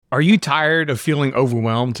Are you tired of feeling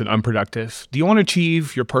overwhelmed and unproductive? Do you want to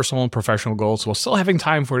achieve your personal and professional goals while still having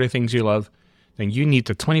time for the things you love? Then you need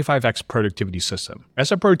the 25X Productivity System.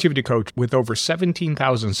 As a productivity coach with over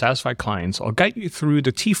 17,000 satisfied clients, I'll guide you through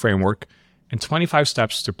the T framework and 25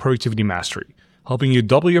 steps to productivity mastery, helping you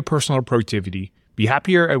double your personal productivity, be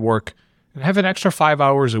happier at work, and have an extra 5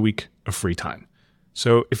 hours a week of free time.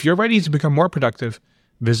 So if you're ready to become more productive,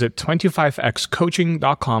 visit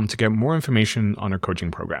 25xcoaching.com to get more information on our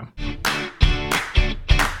coaching program.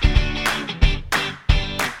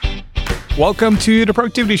 Welcome to The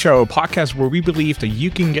Productivity Show, a podcast where we believe that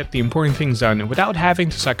you can get the important things done without having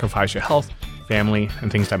to sacrifice your health, family,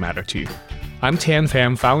 and things that matter to you. I'm Tan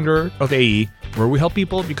Pham, founder of AE, where we help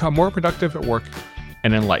people become more productive at work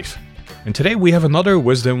and in life. And today we have another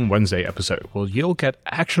Wisdom Wednesday episode where you'll get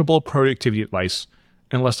actionable productivity advice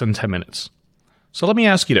in less than 10 minutes. So let me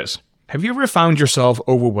ask you this. Have you ever found yourself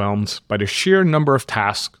overwhelmed by the sheer number of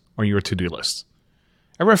tasks on your to-do list?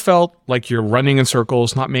 Ever felt like you're running in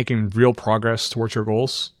circles, not making real progress towards your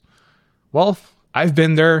goals? Well, I've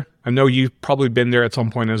been there. I know you've probably been there at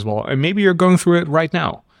some point as well, and maybe you're going through it right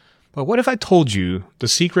now. But what if I told you the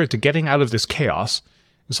secret to getting out of this chaos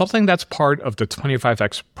is something that's part of the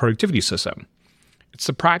 25X Productivity System? It's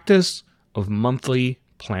the practice of monthly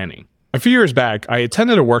planning. A few years back, I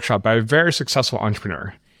attended a workshop by a very successful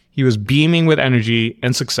entrepreneur. He was beaming with energy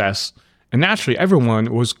and success, and naturally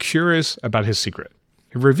everyone was curious about his secret.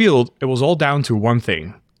 He revealed it was all down to one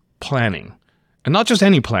thing: planning. And not just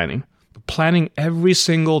any planning, but planning every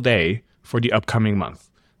single day for the upcoming month.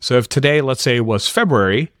 So if today, let's say, was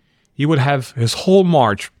February, he would have his whole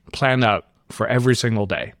March planned out for every single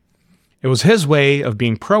day. It was his way of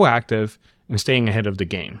being proactive and staying ahead of the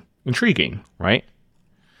game. Intriguing, right?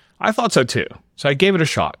 I thought so too, so I gave it a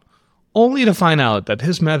shot, only to find out that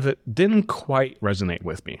his method didn't quite resonate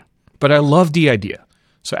with me. But I loved the idea,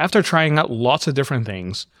 so after trying out lots of different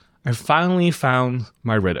things, I finally found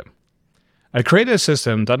my rhythm. I created a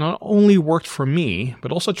system that not only worked for me,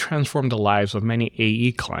 but also transformed the lives of many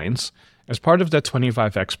AE clients as part of the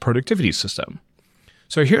 25X Productivity System.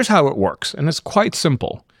 So here's how it works, and it's quite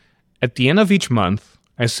simple. At the end of each month,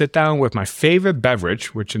 I sit down with my favorite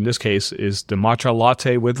beverage, which in this case is the matcha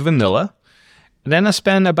latte with vanilla, and then I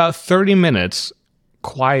spend about 30 minutes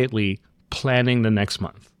quietly planning the next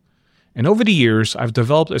month. And over the years, I've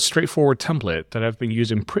developed a straightforward template that I've been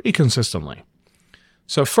using pretty consistently.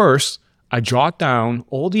 So first, I jot down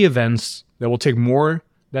all the events that will take more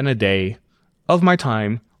than a day of my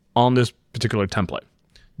time on this particular template.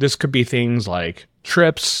 This could be things like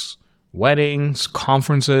trips, weddings,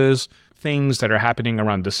 conferences, things that are happening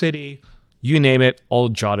around the city, you name it, I'll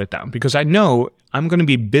jot it down because I know I'm going to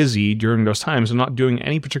be busy during those times and not doing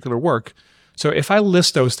any particular work. So if I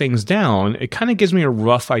list those things down, it kind of gives me a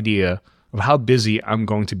rough idea of how busy I'm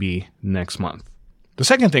going to be next month. The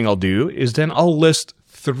second thing I'll do is then I'll list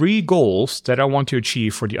 3 goals that I want to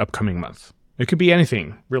achieve for the upcoming month. It could be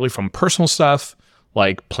anything, really, from personal stuff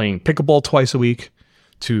like playing pickleball twice a week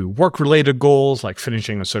to work-related goals like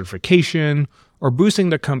finishing a certification or boosting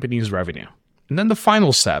the company's revenue. And then the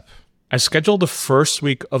final step, I schedule the first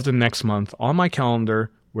week of the next month on my calendar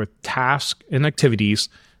with tasks and activities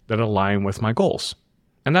that align with my goals.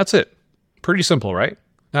 And that's it. Pretty simple, right?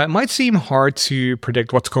 Now, it might seem hard to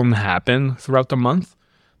predict what's going to happen throughout the month,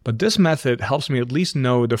 but this method helps me at least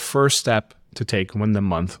know the first step to take when the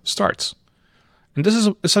month starts. And this is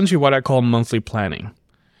essentially what I call monthly planning.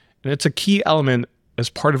 And it's a key element as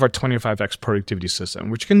part of our 25X Productivity System,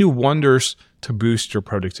 which can do wonders to boost your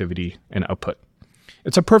productivity and output.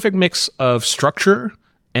 It's a perfect mix of structure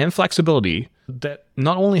and flexibility that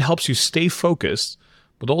not only helps you stay focused,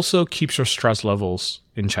 but also keeps your stress levels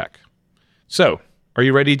in check. So, are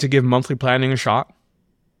you ready to give monthly planning a shot?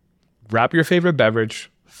 Grab your favorite beverage,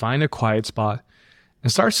 find a quiet spot,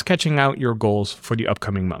 and start sketching out your goals for the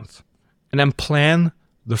upcoming month. And then plan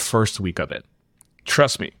the first week of it.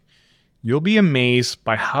 Trust me, you'll be amazed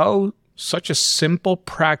by how such a simple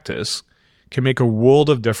practice can make a world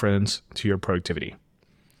of difference to your productivity.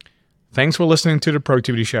 Thanks for listening to The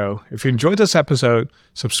Productivity Show. If you enjoyed this episode,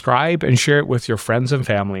 subscribe and share it with your friends and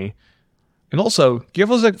family. And also,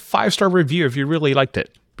 give us a 5-star review if you really liked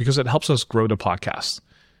it, because it helps us grow the podcast.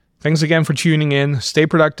 Thanks again for tuning in. Stay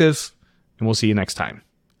productive, and we'll see you next time.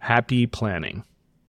 Happy planning.